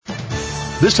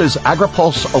This is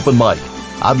AgriPulse Open Mic.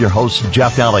 I'm your host,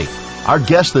 Jeff Daly. Our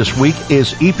guest this week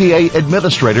is EPA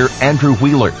Administrator Andrew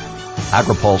Wheeler.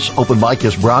 AgriPulse Open Mic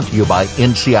is brought to you by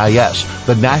NCIS,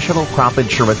 the National Crop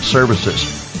Insurance Services.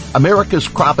 America's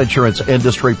crop insurance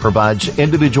industry provides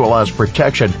individualized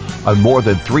protection on more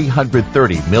than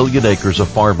 330 million acres of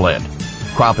farmland.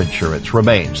 Crop insurance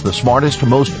remains the smartest,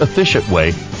 most efficient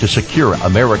way to secure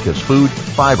America's food,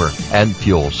 fiber, and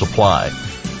fuel supply.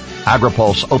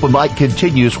 AgriPulse Open Mic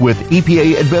continues with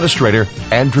EPA Administrator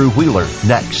Andrew Wheeler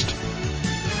next.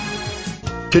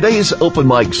 Today's Open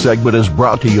Mic segment is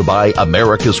brought to you by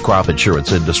America's crop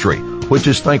insurance industry, which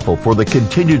is thankful for the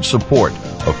continued support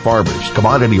of farmers,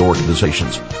 commodity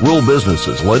organizations, rural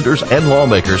businesses, lenders, and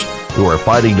lawmakers who are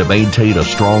fighting to maintain a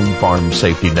strong farm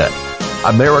safety net.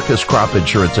 America's crop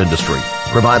insurance industry,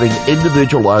 providing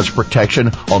individualized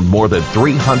protection on more than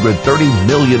 330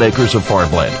 million acres of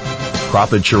farmland.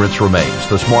 Crop insurance remains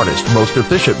the smartest, most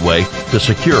efficient way to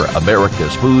secure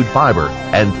America's food, fiber,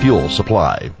 and fuel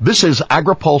supply. This is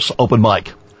AgriPulse Open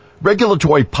Mic.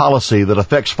 Regulatory policy that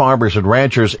affects farmers and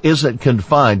ranchers isn't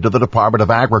confined to the Department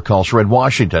of Agriculture in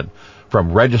Washington.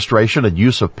 From registration and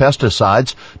use of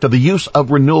pesticides to the use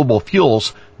of renewable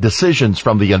fuels, decisions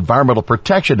from the Environmental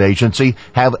Protection Agency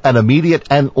have an immediate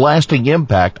and lasting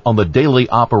impact on the daily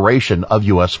operation of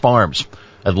U.S. farms.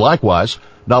 And likewise,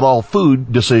 not all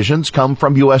food decisions come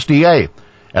from USDA.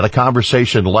 At a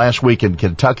conversation last week in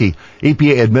Kentucky,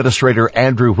 EPA Administrator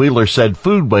Andrew Wheeler said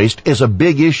food waste is a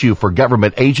big issue for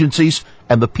government agencies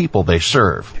and the people they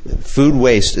serve. Food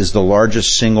waste is the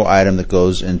largest single item that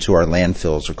goes into our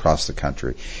landfills across the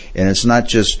country. And it's not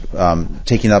just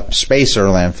taking up space at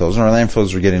our landfills, and our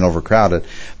landfills are getting overcrowded,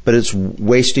 but it's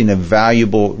wasting a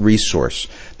valuable resource.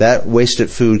 That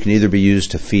wasted food can either be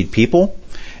used to feed people,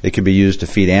 it could be used to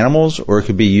feed animals, or it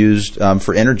could be used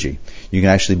for energy. You can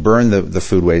actually burn the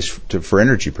food waste for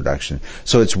energy production.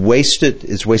 So it's wasted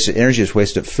energy, it's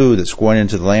wasted food that's going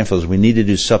into the landfills. We need to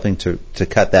do something to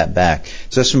cut that back.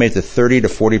 It's estimated that 30 to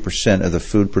 40% of the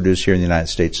food produced here in the United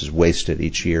States is wasted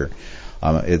each year.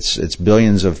 It's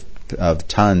billions of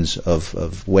tons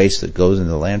of waste that goes into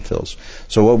the landfills.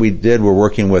 So what we did, we're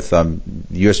working with the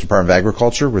U.S. Department of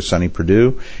Agriculture, with Sonny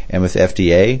Perdue, and with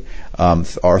FDA,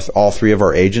 all three of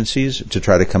our agencies, to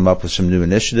try to come up with some new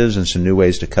initiatives and some new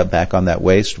ways to cut back on that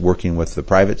waste, working with the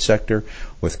private sector,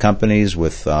 with companies,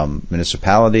 with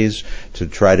municipalities, to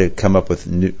try to come up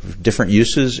with different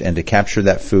uses and to capture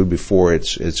that food before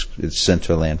it's sent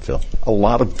to a landfill. A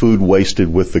lot of food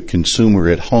wasted with the consumer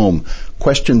at home.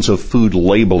 Questions of food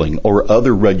labeling or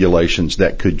other regulations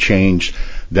that could change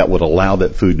that would allow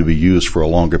that food to be used for a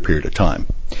longer period of time.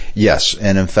 Yes,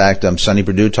 and in fact, Sonny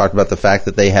Perdue talked about the fact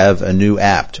that they have a new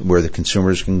app where the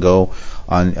consumers can go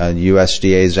on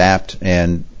USDA's app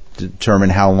and determine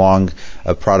how long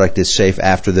a product is safe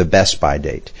after the best by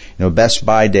date. Best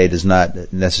by date is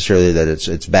not necessarily that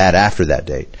it's bad after that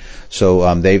date.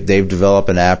 So they've developed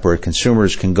an app where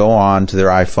consumers can go on to their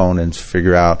iPhone and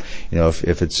figure out,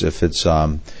 if it's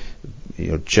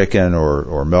chicken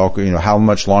or milk, how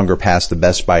much longer past the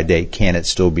best by date can it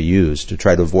still be used, to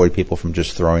try to avoid people from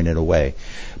just throwing it away.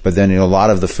 But then, a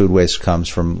lot of the food waste comes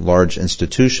from large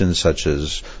institutions such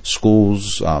as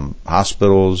schools,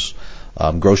 hospitals,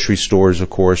 grocery stores, of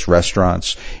course,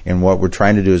 restaurants. And what we're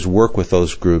trying to do is work with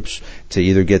those groups to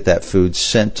either get that food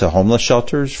sent to homeless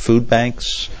shelters, food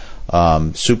banks,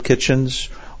 soup kitchens,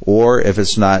 or if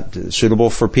it's not suitable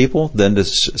for people, then to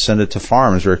send it to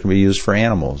farms where it can be used for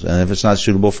animals. And if it's not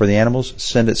suitable for the animals,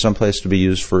 send it someplace to be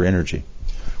used for energy.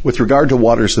 With regard to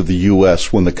waters of the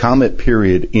U.S., when the comment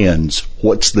period ends,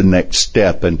 what's the next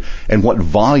step, and what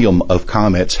volume of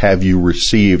comments have you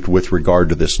received with regard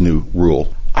to this new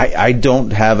rule? I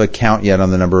don't have a count yet on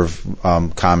the number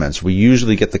of comments. We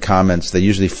usually get the comments, they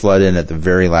usually flood in at the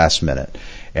very last minute.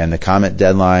 And the comment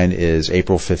deadline is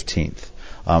April 15th.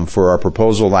 For our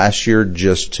proposal last year,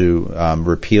 just to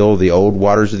repeal the old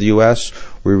waters of the U.S.,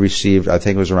 we received, I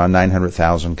think it was around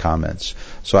 900,000 comments.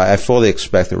 So I fully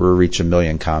expect that we'll reach 1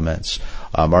 million comments.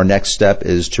 Our next step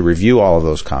is to review all of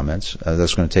those comments.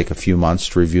 That's going to take a few months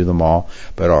to review them all.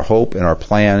 But our hope and our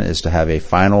plan is to have a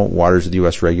final Waters of the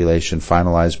U.S. regulation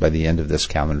finalized by the end of this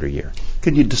calendar year.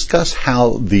 Can you discuss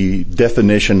how the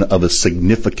definition of a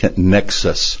significant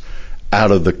nexus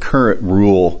out of the current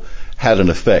rule had an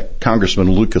effect? Congressman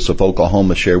Lucas of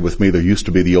Oklahoma shared with me there used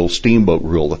to be the old steamboat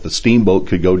rule. If the steamboat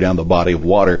could go down the body of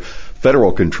water,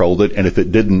 federal controlled it, and if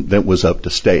it didn't, then it was up to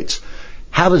states.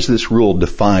 How does this rule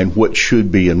define what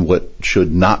should be and what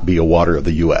should not be a water of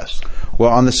the U.S.? Well,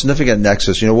 on the significant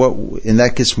nexus, and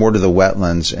that gets more to the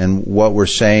wetlands, and what we're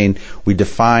saying, we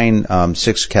define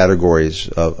 6 categories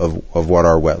of what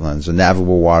are wetlands: the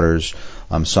navigable waters,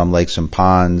 some lakes and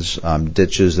ponds,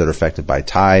 ditches that are affected by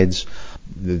tides.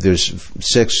 There's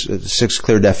six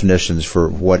clear definitions for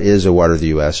what is a water of the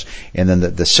U.S., and then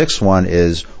the sixth one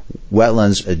is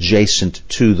wetlands adjacent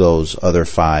to those other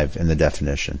 5 in the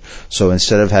definition. So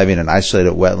instead of having an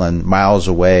isolated wetland miles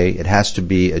away, it has to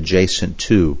be adjacent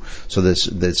to. So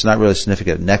it's not really a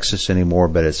significant nexus anymore,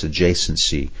 but it's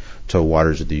adjacency to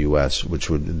waters of the U.S., which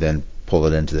would then pull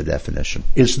it into the definition.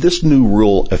 Is this new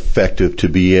rule effective to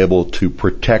be able to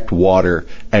protect water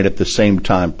and at the same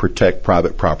time protect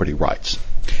private property rights?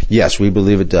 Yes, we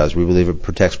believe it does. We believe it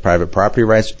protects private property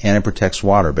rights and it protects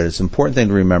water. But it's an important thing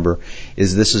to remember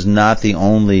is this is not the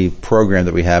only program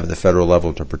that we have at the federal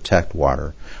level to protect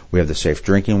water. We have the Safe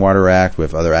Drinking Water Act. We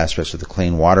have other aspects of the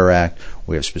Clean Water Act.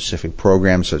 We have specific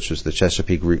programs such as the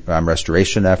Chesapeake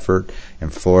Restoration Effort. In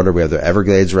Florida, we have the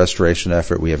Everglades Restoration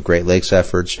Effort. We have Great Lakes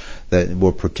efforts that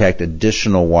will protect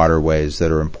additional waterways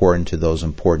that are important to those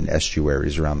important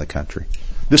estuaries around the country.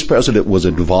 This president was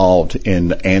involved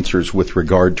in answers with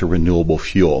regard to renewable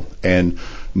fuel, and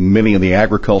many in the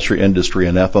agriculture industry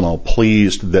and ethanol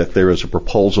pleased that there is a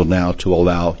proposal now to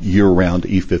allow year-round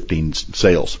E15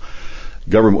 sales.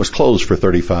 Government was closed for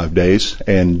 35 days,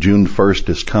 and June 1st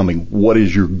is coming. What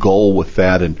is your goal with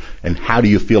that, and how do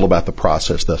you feel about the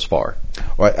process thus far?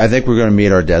 Well, I think we're going to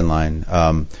meet our deadline.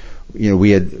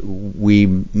 We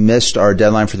missed our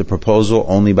deadline for the proposal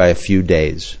only by a few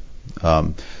days.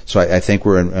 So I think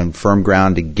we're in firm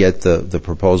ground to get the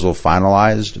proposal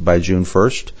finalized by June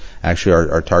 1st. Actually,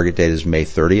 our target date is May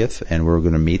 30th, and we're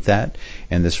going to meet that.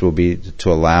 And this will be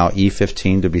to allow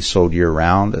E15 to be sold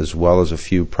year-round, as well as a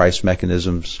few price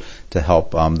mechanisms to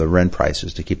help the RIN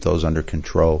prices, to keep those under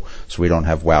control so we don't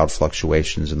have wild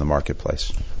fluctuations in the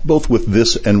marketplace. Both with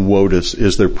this and WOTUS,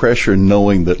 is there pressure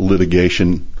knowing that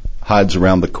litigation hides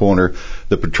around the corner?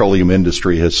 The petroleum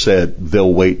industry has said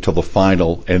they'll wait till the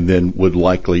final and then would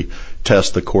likely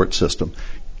test the court system.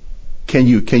 Can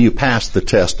you pass the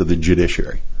test of the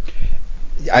judiciary?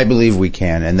 I believe we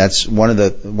can, and that's one of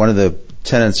the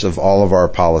tenets of all of our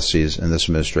policies in this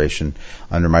administration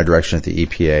under my direction at the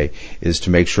EPA is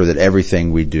to make sure that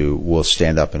everything we do will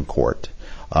stand up in court.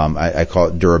 I call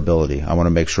it durability. I want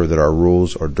to make sure that our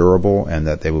rules are durable and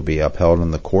that they will be upheld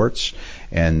in the courts.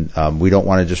 And we don't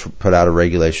want to just put out a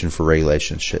regulation for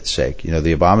regulation's sake.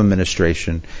 The Obama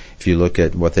administration, if you look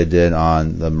at what they did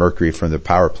on the mercury from the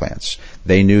power plants,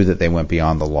 they knew that they went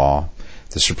beyond the law.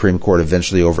 The Supreme Court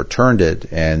eventually overturned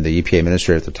it, and the EPA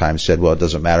administrator at the time said, well, it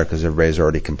doesn't matter because everybody's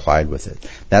already complied with it.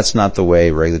 That's not the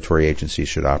way regulatory agencies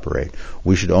should operate.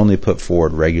 We should only put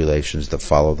forward regulations that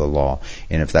follow the law.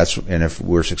 And if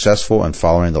we're successful in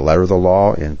following the letter of the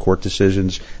law in court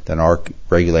decisions, then our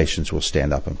regulations will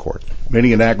stand up in court.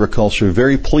 Many in agriculture are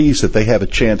very pleased that they have a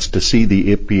chance to see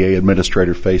the EPA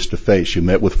administrator face to face. You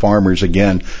met with farmers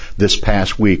again this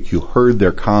past week. You heard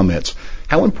their comments.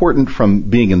 How important from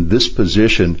being in this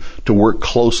position to work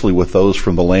closely with those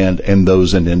from the land and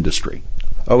those in industry?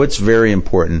 Oh, it's very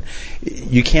important.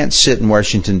 You can't sit in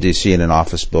Washington, D.C. in an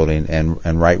office building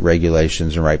and write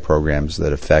regulations and write programs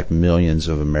that affect millions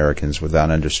of Americans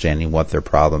without understanding what their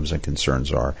problems and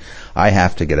concerns are. I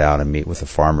have to get out and meet with the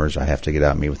farmers. I have to get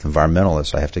out and meet with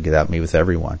environmentalists. I have to get out and meet with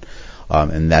everyone.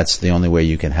 And that's the only way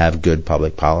you can have good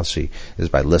public policy is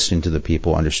by listening to the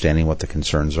people, understanding what the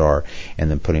concerns are, and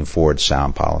then putting forward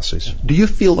sound policies. Do you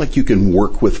feel like you can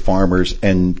work with farmers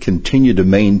and continue to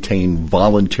maintain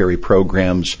voluntary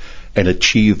programs and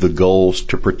achieve the goals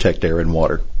to protect air and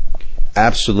water?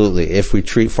 Absolutely. If we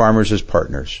treat farmers as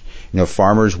partners,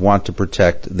 farmers want to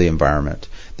protect the environment.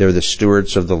 They're the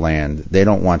stewards of the land. They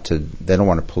don't want to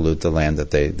pollute the land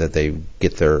that they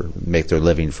make their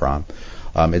living from.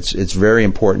 It's very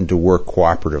important to work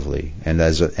cooperatively and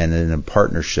in a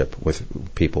partnership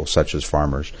with people such as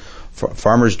farmers.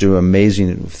 Farmers do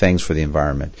amazing things for the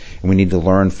environment, and we need to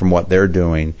learn from what they're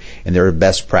doing, and there are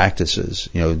best practices.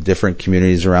 Different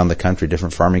communities around the country,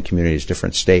 different farming communities,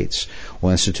 different states will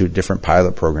institute different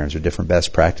pilot programs or different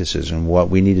best practices, and what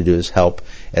we need to do is help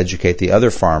educate the other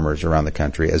farmers around the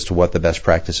country as to what the best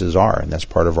practices are, and that's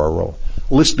part of our role.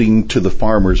 Listening to the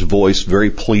farmer's voice,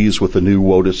 very pleased with the new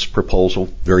WOTUS proposal,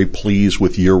 very pleased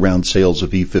with year-round sales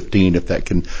of E15 if that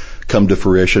can come to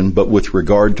fruition. But with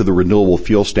regard to the Renewable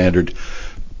Fuel Standard,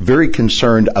 very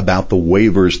concerned about the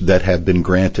waivers that have been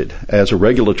granted. As a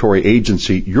regulatory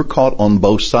agency, you're caught on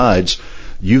both sides.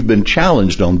 You've been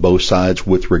challenged on both sides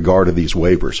with regard to these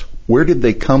waivers. Where did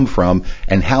they come from,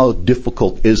 and how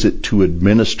difficult is it to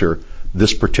administer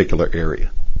this particular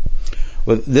area?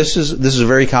 Well, this is a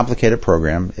very complicated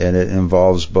program, and it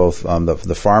involves both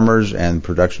the farmers and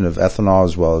production of ethanol,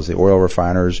 as well as the oil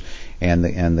refiners and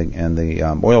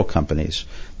the oil companies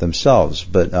themselves.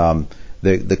 But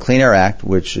the Clean Air Act,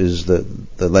 which is the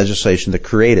legislation that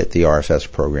created the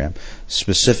RFS program,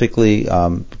 specifically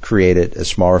created a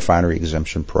small refinery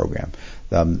exemption program.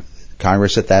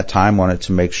 Congress at that time wanted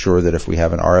to make sure that if we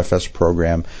have an RFS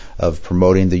program of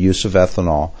promoting the use of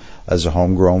ethanol as a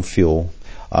homegrown fuel,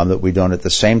 that we don't at the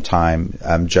same time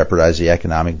jeopardize the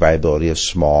economic viability of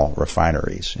small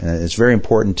refineries. And it's very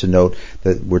important to note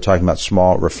that we're talking about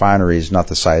small refineries, not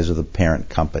the size of the parent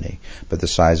company, but the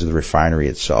size of the refinery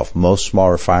itself. Most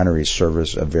small refineries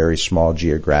service a very small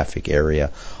geographic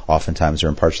area. Oftentimes they're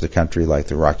in parts of the country like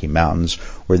the Rocky Mountains,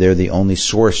 where they're the only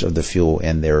source of the fuel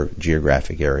in their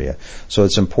geographic area. So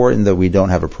it's important that we don't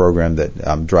have a program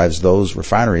that drives those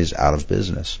refineries out of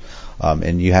business.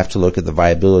 And you have to look at the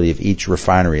viability of each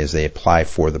refinery as they apply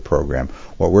for the program.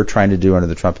 What we're trying to do under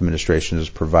the Trump administration is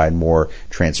provide more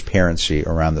transparency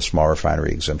around the small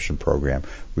refinery exemption program.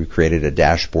 We created a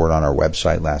dashboard on our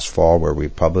website last fall where we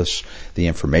publish the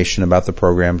information about the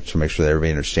program to make sure that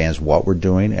everybody understands what we're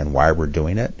doing and why we're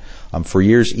doing it. For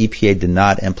years, EPA did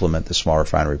not implement the small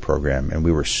refinery program, and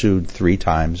we were sued 3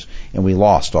 times, and we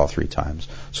lost all 3 times.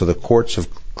 So the courts have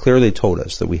clearly told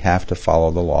us that we have to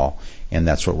follow the law, and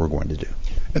that's what we're going to do.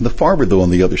 And the farmer, though, on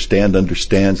the other stand,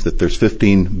 understands that there's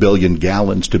 15 billion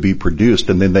gallons to be produced,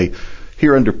 and then they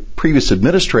hear under previous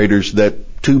administrators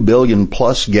that 2 billion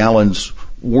plus gallons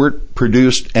weren't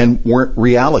produced and weren't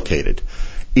reallocated.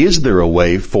 Is there a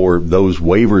way for those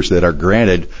waivers that are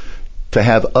granted to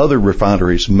have other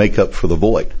refineries make up for the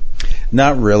void?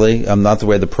 Not really. Not the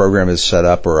way the program is set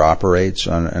up or operates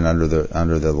and under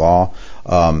the law.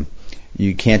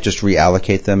 You can't just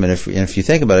reallocate them. And if you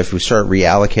think about it, if we start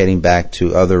reallocating back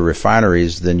to other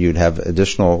refineries, then you'd have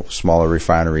additional smaller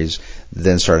refineries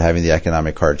then start having the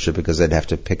economic hardship because they'd have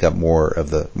to pick up more of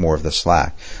the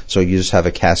slack. So you just have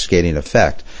a cascading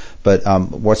effect. But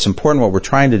what's important, what we're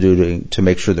trying to do to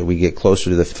make sure that we get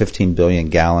closer to the 15 billion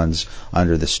gallons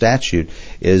under the statute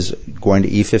is going to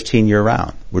E15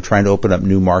 year-round. We're trying to open up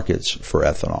new markets for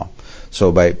ethanol.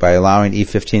 So by allowing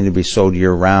E15 to be sold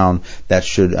year-round, that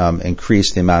should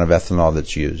increase the amount of ethanol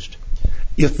that's used.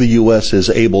 If the U.S. is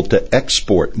able to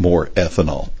export more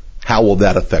ethanol, how will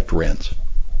that affect RINs?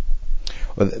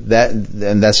 Well,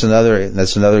 that's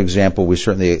another example. We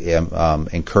certainly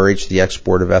encourage the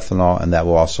export of ethanol, and that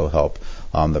will also help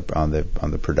on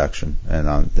the production and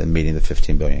on meeting the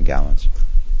 15 billion gallons.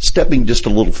 Stepping just a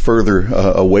little further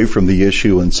away from the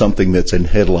issue and something that's in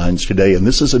headlines today, and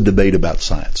this is a debate about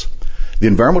science. The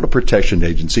Environmental Protection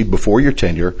Agency, before your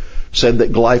tenure, said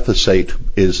that glyphosate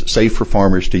is safe for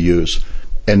farmers to use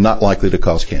and not likely to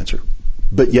cause cancer.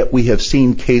 But yet we have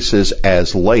seen cases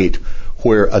as late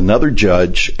where another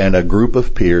judge and a group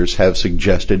of peers have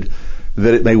suggested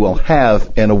that it may well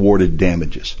have and awarded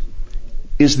damages.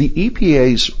 Is the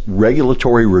EPA's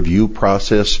regulatory review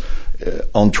process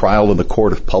on trial in the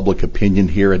court of public opinion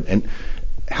here? And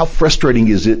how frustrating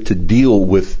is it to deal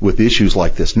with issues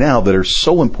like this now that are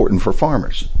so important for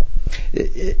farmers?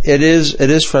 It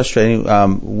is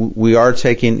frustrating. We are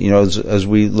taking, as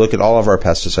we look at all of our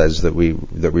pesticides that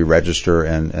we register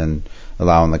and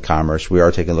allow in the commerce, we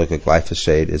are taking a look at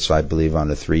glyphosate. It's, I believe,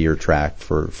 on a 3-year track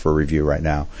for review right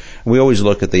now. And we always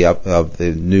look at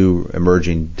the new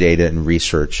emerging data and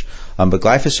research. But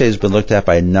glyphosate has been looked at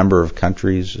by a number of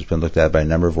countries. It's been looked at by a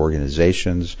number of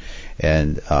organizations,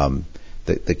 and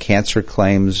the cancer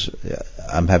claims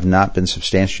have not been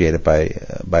substantiated by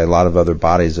a lot of other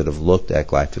bodies that have looked at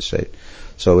glyphosate.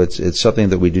 So it's something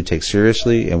that we do take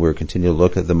seriously, and we're continuing to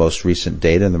look at the most recent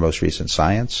data and the most recent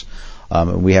science.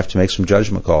 And we have to make some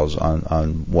judgment calls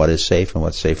on what is safe and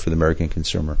what's safe for the American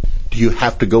consumer. Do you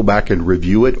have to go back and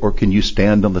review it, or can you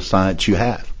stand on the science you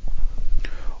have?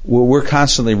 Well, we're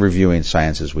constantly reviewing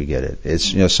science as we get it.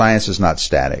 It's, science is not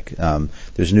static.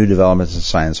 There's new developments in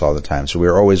science all the time. So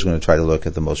we're always going to try to look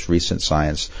at the most recent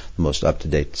science, the most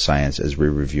up-to-date science as we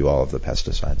review all of the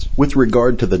pesticides. With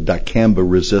regard to the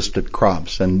dicamba-resistant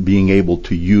crops and being able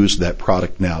to use that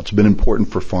product now, it's been important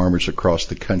for farmers across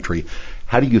the country.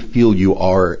 How do you feel you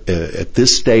are at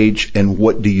this stage, and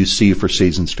what do you see for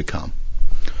seasons to come?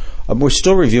 We're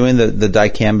still reviewing the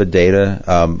dicamba data.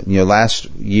 Last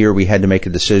year we had to make a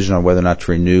decision on whether or not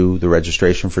to renew the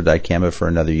registration for dicamba for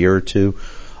another year or two.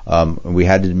 We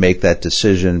had to make that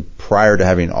decision prior to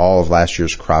having all of last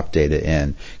year's crop data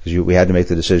in, because we had to make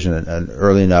the decision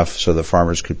early enough so that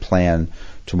farmers could plan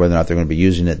to whether or not they're going to be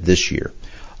using it this year.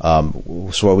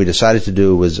 So what we decided to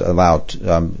do was allow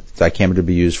dicamba to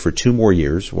be used for 2 more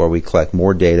years while we collect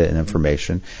more data and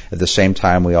information. At the same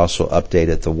time, we also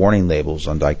updated the warning labels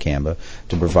on dicamba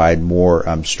to provide more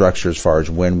structure as far as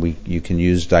when you can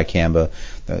use dicamba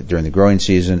during the growing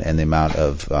season and the amount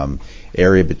of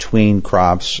area between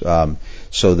crops,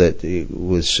 so that it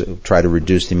was try to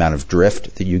reduce the amount of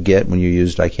drift that you get when you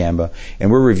use dicamba. And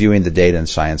we're reviewing the data and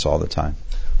science all the time.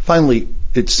 Finally,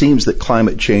 it seems that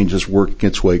climate change is working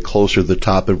its way closer to the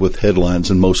top with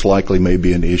headlines and most likely may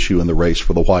be an issue in the race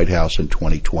for the White House in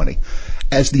 2020.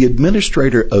 As the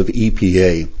administrator of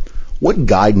EPA, what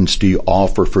guidance do you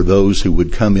offer for those who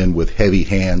would come in with heavy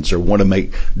hands or want to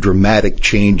make dramatic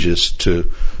changes to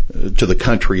the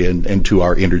country and to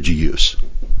our energy use?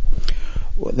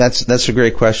 That's a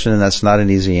great question, and that's not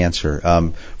an easy answer.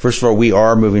 First of all, we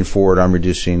are moving forward on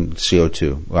reducing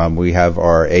CO2. We have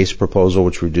our ACE proposal,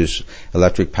 which reduced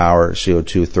electric power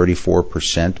CO2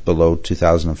 34% below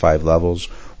 2005 levels.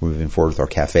 We're moving forward with our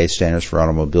CAFE standards for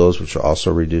automobiles, which will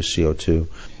also reduce CO2.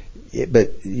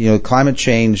 But, climate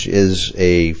change is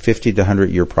a 50 to 100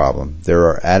 year problem. There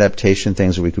are adaptation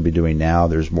things that we could be doing now.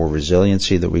 There's more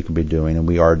resiliency that we could be doing, and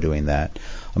we are doing that.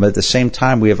 But at the same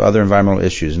time, we have other environmental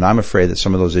issues, and I'm afraid that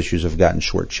some of those issues have gotten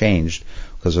shortchanged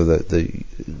because of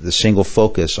the single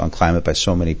focus on climate by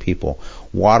so many people.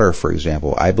 Water, for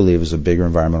example, I believe is a bigger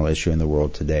environmental issue in the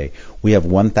world today. We have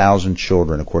 1,000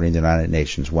 children, according to the United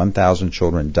Nations, 1,000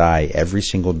 children die every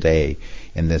single day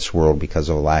in this world because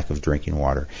of a lack of drinking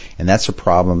water. And that's a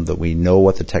problem that we know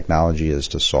what the technology is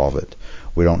to solve it.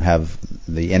 We don't have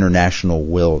the international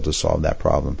will to solve that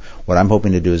problem. What I'm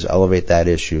hoping to do is elevate that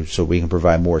issue so we can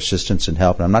provide more assistance and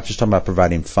help. And I'm not just talking about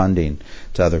providing funding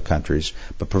to other countries,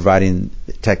 but providing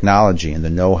technology and the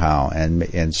know-how. And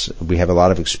we have a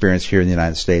lot of experience here in the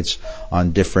United States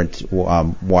on different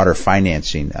water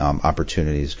financing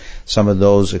opportunities. Some of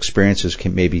those experiences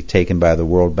may be taken by the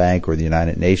World Bank or the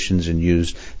United Nations and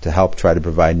used to help try to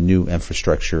provide new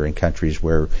infrastructure in countries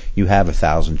where you have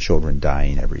 1,000 children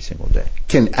dying every single day.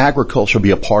 Can agriculture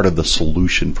be a part of the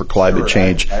solution for climate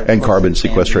change and carbon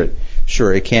sequestration?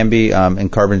 Sure, it can be in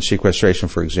carbon sequestration,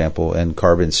 for example, and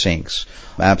carbon sinks.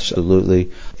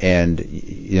 Absolutely. And,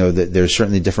 there's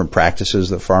certainly different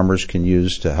practices that farmers can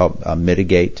use to help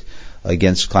mitigate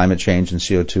against climate change and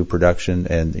CO2 production.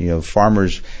 And,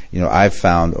 farmers, I've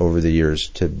found over the years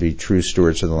to be true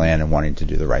stewards of the land and wanting to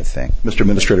do the right thing. Mr.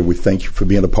 Administrator, we thank you for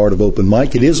being a part of Open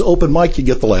Mic. It is Open Mic. You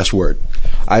get the last word.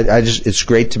 It's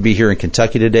great to be here in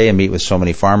Kentucky today and meet with so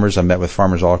many farmers. I met with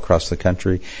farmers all across the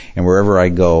country, and wherever I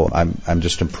go, I'm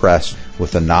just impressed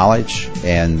with the knowledge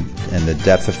and the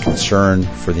depth of concern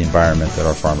for the environment that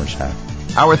our farmers have.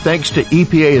 Our thanks to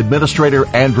EPA Administrator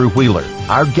Andrew Wheeler,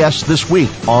 our guest this week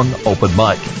on Open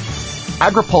Mic.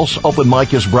 AgriPulse Open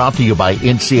Mic is brought to you by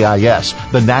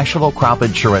NCIS, the National Crop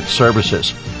Insurance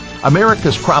Services.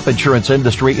 America's crop insurance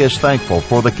industry is thankful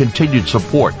for the continued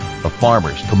support of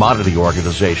farmers, commodity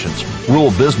organizations,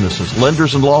 rural businesses,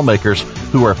 lenders, and lawmakers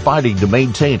who are fighting to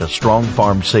maintain a strong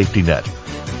farm safety net.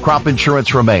 Crop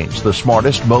insurance remains the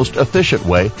smartest, most efficient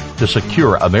way to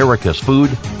secure America's food,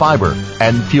 fiber,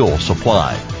 and fuel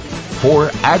supply. For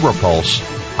AgriPulse,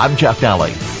 I'm Jeff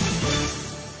Nally.